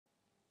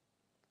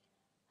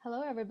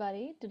Hello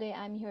everybody, today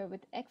I'm here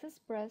with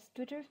Express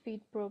Twitter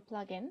Feed Pro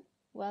plugin.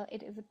 Well,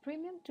 it is a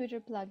premium Twitter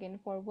plugin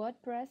for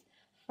WordPress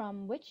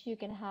from which you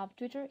can have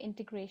Twitter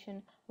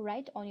integration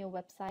right on your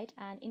website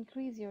and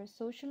increase your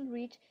social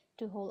reach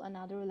to whole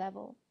another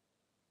level.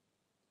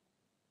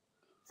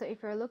 So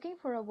if you're looking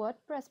for a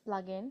WordPress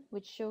plugin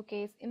which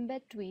showcase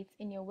embed tweets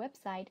in your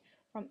website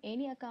from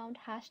any account,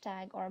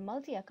 hashtag or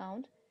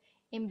multi-account,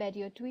 embed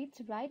your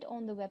tweets right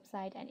on the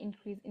website and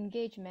increase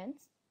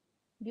engagements,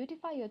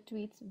 beautify your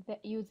tweets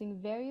using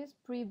various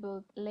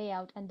pre-built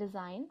layout and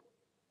design,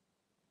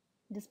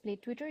 display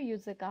Twitter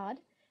user card,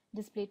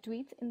 display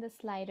tweets in the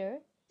slider,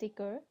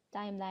 ticker,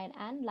 timeline,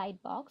 and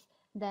lightbox,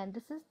 then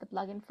this is the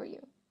plugin for you.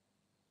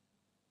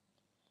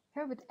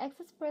 Here with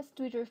Express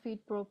Twitter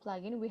Feed Pro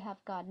plugin, we have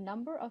got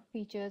number of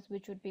features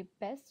which would be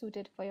best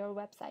suited for your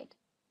website.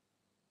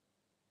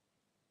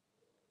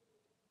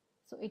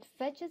 So it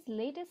fetches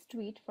latest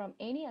tweet from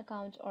any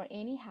account or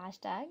any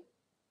hashtag.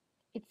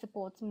 It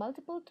supports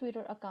multiple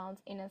Twitter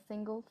accounts in a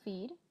single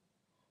feed,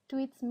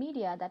 tweets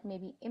media that may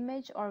be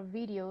image or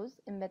videos,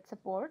 embed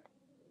support,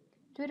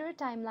 Twitter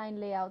timeline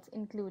layouts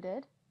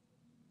included,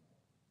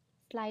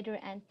 slider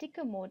and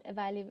ticker mode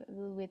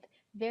available with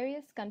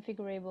various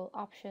configurable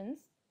options,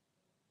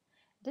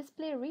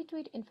 display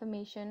retweet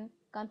information,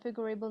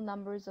 configurable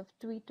numbers of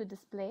tweet to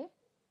display,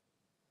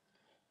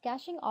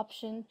 caching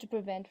option to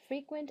prevent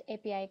frequent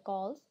API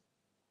calls,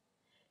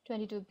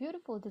 22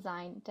 beautiful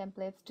design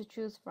templates to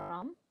choose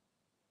from,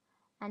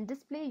 and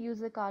display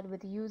user card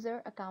with user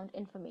account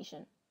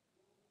information.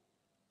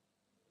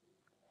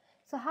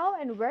 So how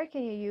and where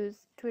can you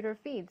use Twitter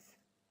feeds?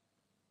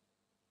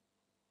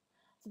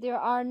 So there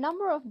are a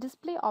number of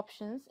display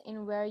options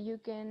in where you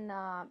can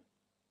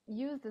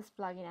use this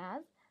plugin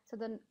as. So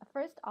the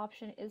first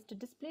option is to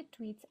display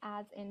tweets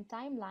as in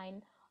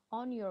timeline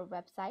on your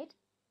website,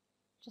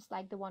 just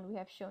like the one we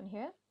have shown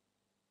here.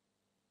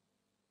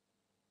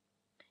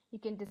 You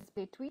can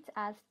display tweets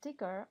as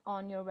ticker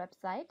on your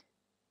website.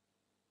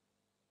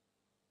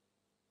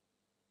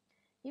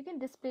 You can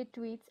display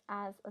tweets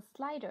as a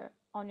slider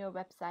on your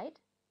website.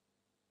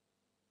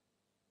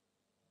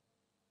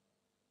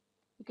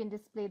 You can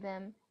display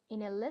them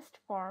in a list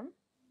form.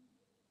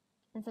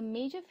 And some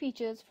major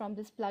features from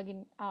this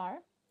plugin are: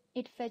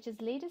 it fetches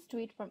latest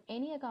tweet from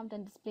any account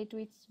and display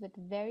tweets with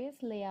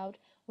various layout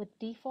with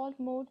default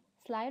mode,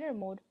 slider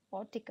mode,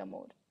 or ticker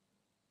mode.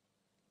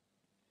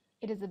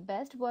 It is the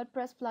best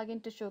WordPress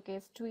plugin to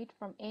showcase tweet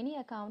from any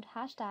account,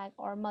 hashtag,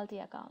 or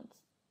multi-accounts.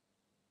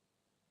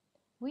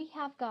 We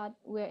have got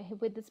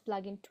with this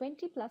plugin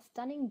 20 plus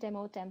stunning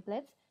demo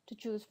templates to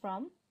choose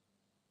from.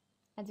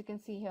 As you can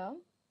see here,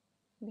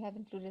 we have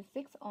included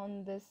 6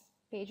 on this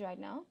page right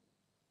now.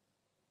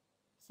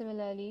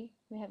 Similarly,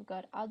 we have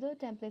got other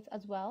templates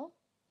as well,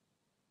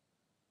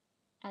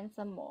 and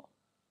some more.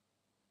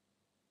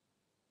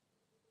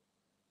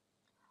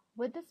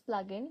 With this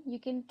plugin, you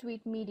can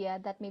tweet media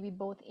that may be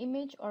both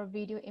image or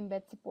video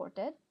embed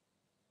supported.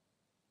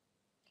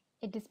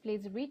 It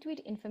displays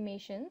retweet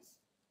informations.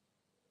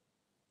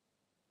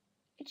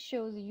 It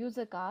shows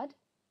user card.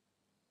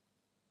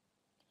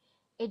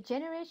 It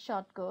generates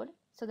shortcode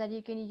so that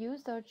you can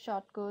use those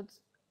shortcodes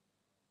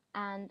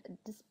and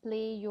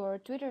display your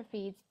Twitter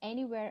feeds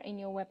anywhere in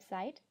your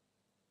website.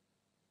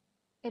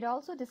 It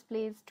also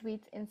displays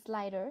tweets in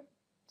slider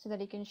so that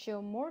you can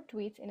show more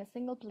tweets in a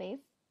single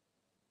place.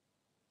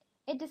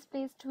 It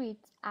displays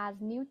tweets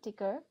as new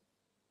ticker.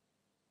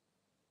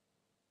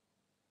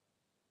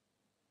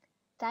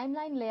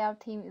 Timeline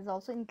layout theme is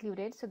also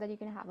included so that you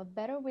can have a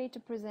better way to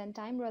present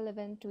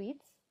time-relevant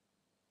tweets.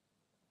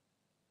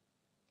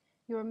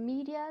 Your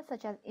media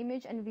such as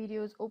image and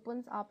videos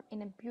opens up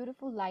in a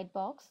beautiful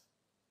lightbox.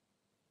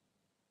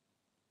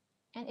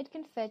 And it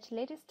can fetch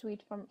latest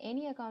tweet from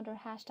any account or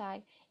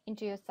hashtag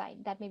into your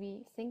site. That may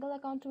be single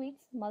account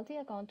tweets,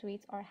 multi-account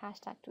tweets, or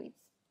hashtag tweets.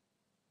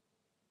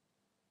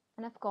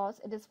 And of course,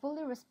 it is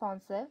fully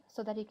responsive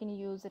so that you can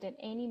use it in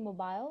any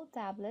mobile,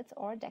 tablets,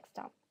 or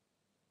desktop.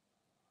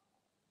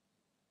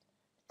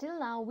 Till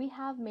now, we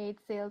have made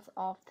sales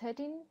of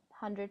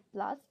 1300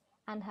 plus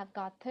and have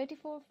got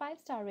 34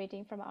 5-star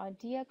rating from our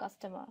dear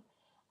customer.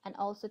 And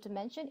also to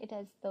mention, it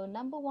is the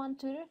 #1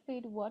 Twitter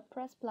feed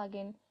WordPress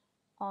plugin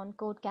on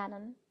Code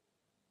Canon.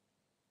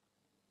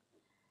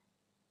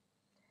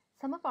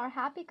 Some of our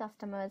happy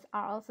customers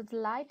are also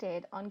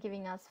delighted on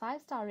giving us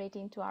 5-star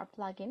rating to our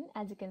plugin,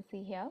 as you can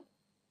see here.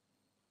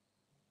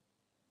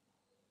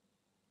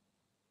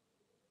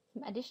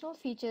 Some additional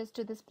features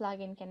to this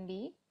plugin can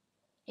be: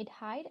 it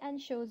hide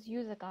and shows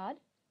user card,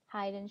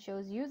 hide and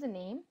shows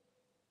username,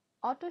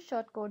 auto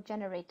shortcode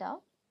generator,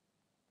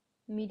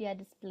 media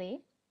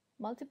display,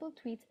 multiple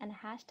tweets and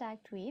hashtag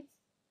tweets,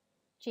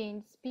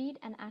 change speed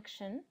and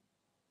action,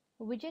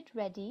 widget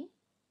ready,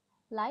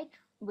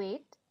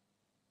 lightweight,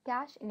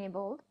 cache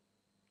enabled.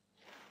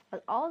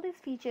 Well, all these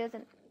features,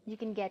 and you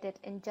can get it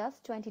in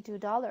just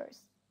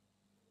 $22.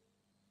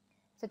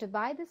 So to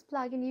buy this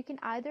plugin, you can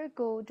either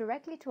go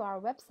directly to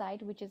our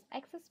website, which is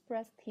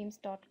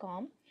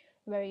expressthemes.com,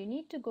 where you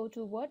need to go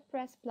to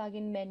WordPress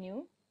plugin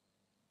menu,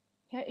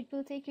 Here it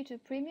will take you to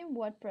Premium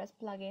WordPress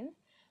plugins,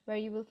 where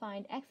you will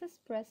find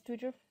Express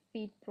Twitter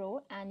Feed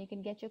Pro, and you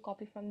can get your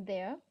copy from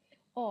there.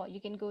 Or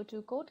you can go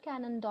to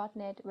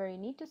codecanon.net, where you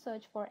need to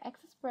search for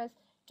Express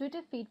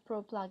Twitter Feed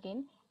Pro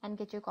plugin and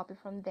get your copy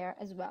from there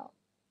as well.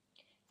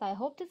 So I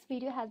hope this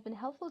video has been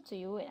helpful to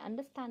you in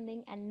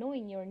understanding and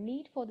knowing your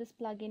need for this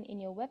plugin in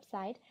your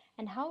website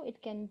and how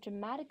it can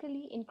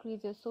dramatically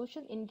increase your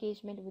social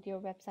engagement with your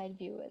website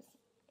viewers.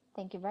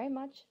 Thank you very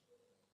much.